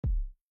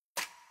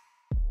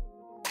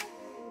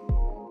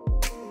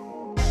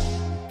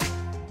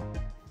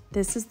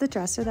This is the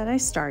dresser that I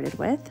started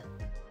with.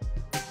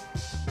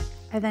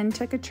 I then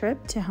took a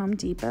trip to Home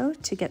Depot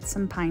to get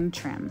some pine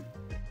trim.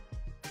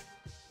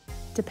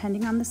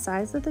 Depending on the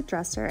size of the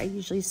dresser, I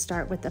usually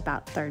start with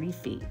about 30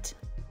 feet.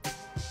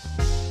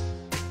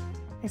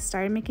 I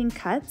started making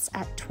cuts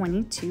at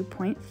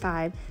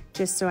 22.5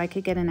 just so I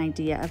could get an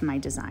idea of my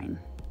design.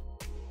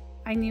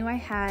 I knew I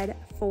had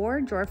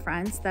 4 drawer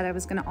fronts that I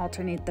was going to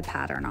alternate the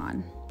pattern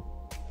on.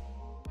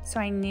 So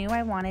I knew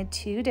I wanted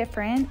 2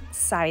 different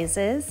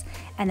sizes,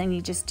 and then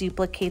you just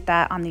duplicate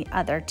that on the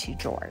other 2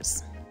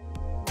 drawers.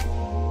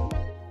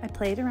 I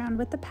played around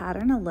with the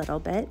pattern a little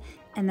bit,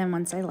 and then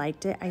once I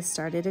liked it, I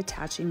started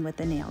attaching with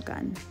a nail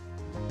gun.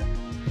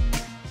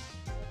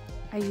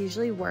 I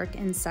usually work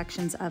in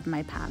sections of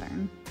my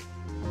pattern.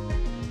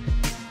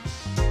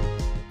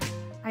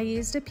 I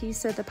used a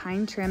piece of the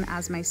pine trim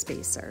as my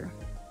spacer.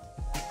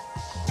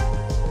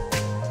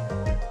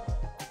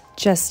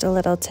 Just a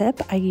little tip,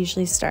 I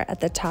usually start at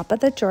the top of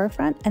the drawer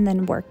front and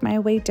then work my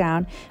way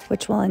down,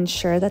 which will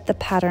ensure that the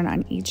pattern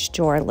on each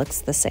drawer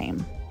looks the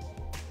same.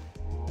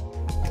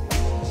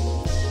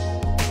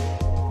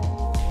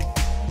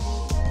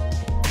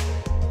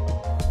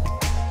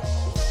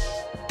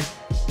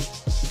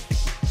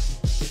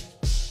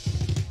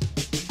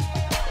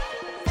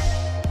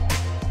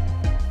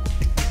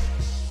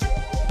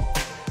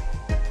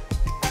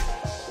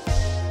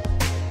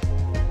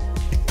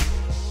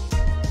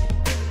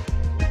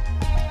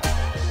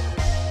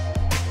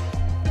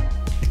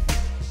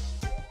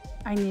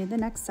 I knew the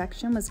next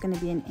section was going to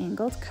be an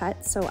angled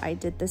cut, so I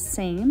did the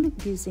same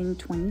using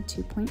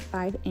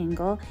 22.5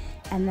 angle,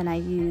 and then I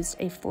used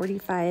a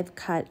 45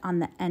 cut on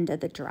the end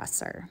of the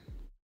dresser.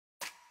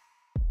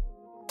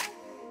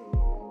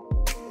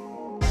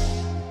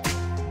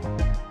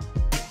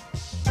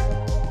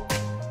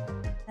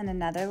 And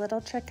another little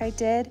trick I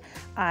did,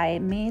 I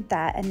made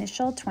that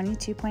initial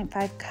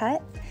 22.5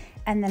 cut,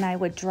 and then I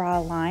would draw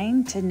a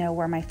line to know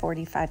where my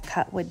 45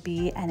 cut would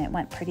be, and it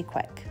went pretty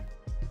quick.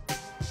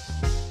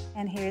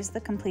 And here's the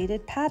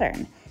completed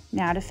pattern.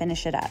 Now to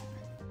finish it up.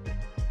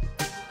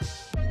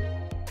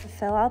 To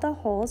fill all the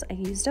holes, I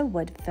used a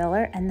wood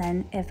filler, and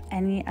then if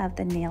any of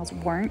the nails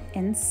weren't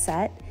in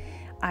set,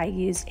 I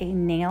used a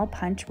nail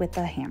punch with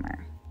a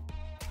hammer.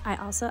 I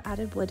also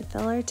added wood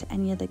filler to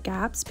any of the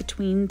gaps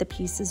between the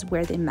pieces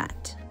where they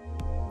met.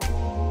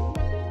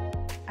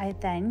 I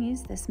then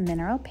used this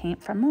mineral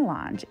paint from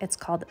Melange. It's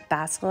called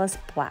Basilisk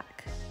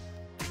Black.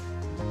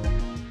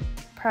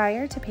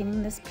 Prior to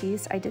painting this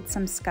piece, I did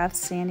some scuff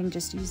sanding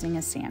just using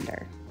a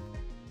sander.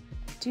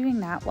 Doing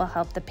that will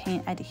help the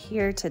paint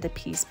adhere to the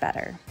piece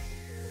better.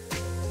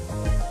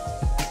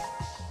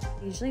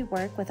 I usually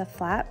work with a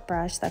flat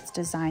brush that's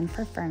designed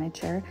for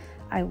furniture.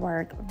 I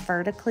work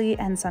vertically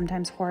and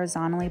sometimes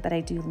horizontally, but I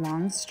do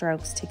long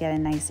strokes to get a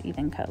nice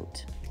even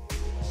coat.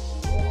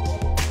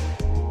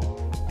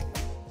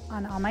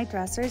 On all my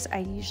dressers, I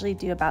usually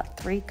do about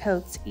 3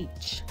 coats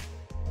each.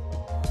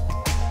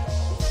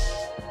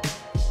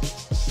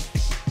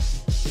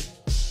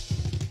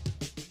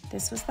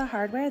 This was the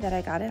hardware that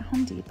I got at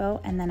Home Depot,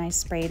 and then I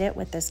sprayed it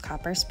with this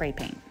copper spray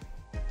paint.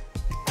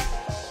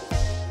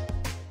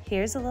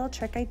 Here's a little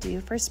trick I do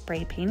for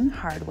spray painting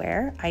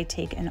hardware. I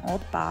take an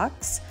old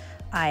box,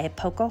 I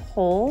poke a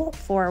hole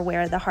for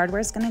where the hardware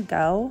is going to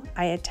go,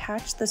 I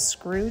attach the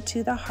screw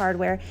to the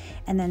hardware,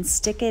 and then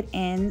stick it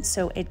in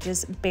so it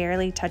just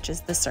barely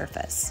touches the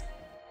surface.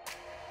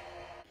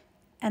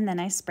 And then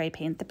I spray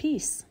paint the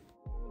piece.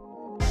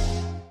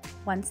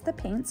 Once the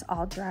paint's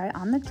all dry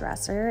on the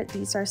dresser,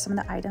 these are some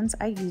of the items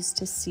I use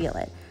to seal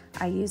it.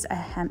 I use a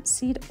hemp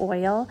seed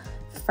oil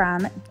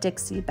from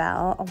Dixie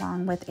Belle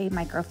along with a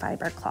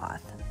microfiber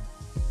cloth.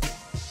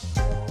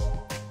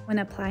 When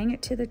applying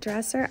it to the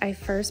dresser, I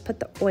first put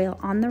the oil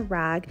on the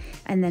rag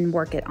and then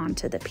work it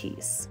onto the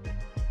piece.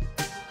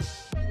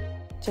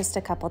 Just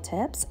a couple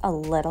tips, a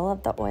little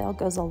of the oil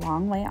goes a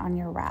long way on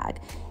your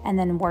rag, and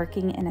then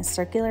working in a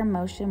circular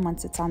motion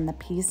once it's on the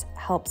piece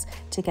helps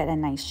to get a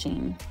nice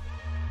sheen.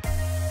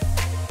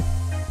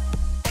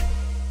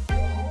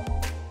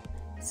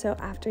 So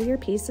after your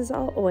piece is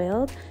all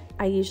oiled,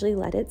 I usually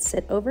let it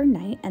sit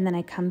overnight, and then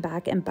I come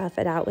back and buff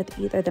it out with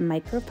either the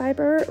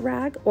microfiber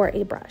rag or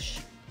a brush.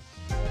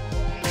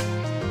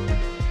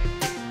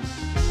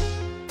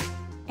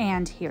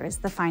 And here is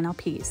the final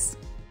piece.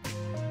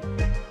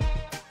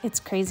 It's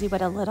crazy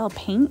what a little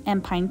paint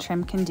and pine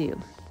trim can do.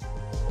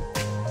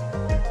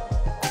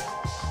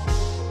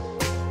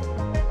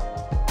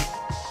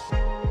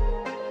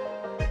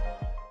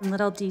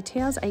 Little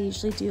details, I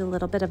usually do a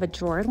little bit of a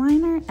drawer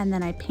liner, and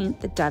then I paint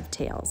the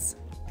dovetails.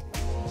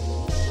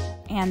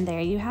 And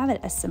there you have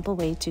it, a simple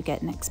way to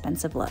get an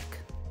expensive look.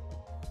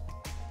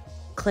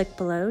 Click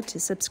below to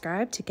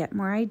subscribe to get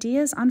more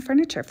ideas on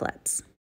furniture flips.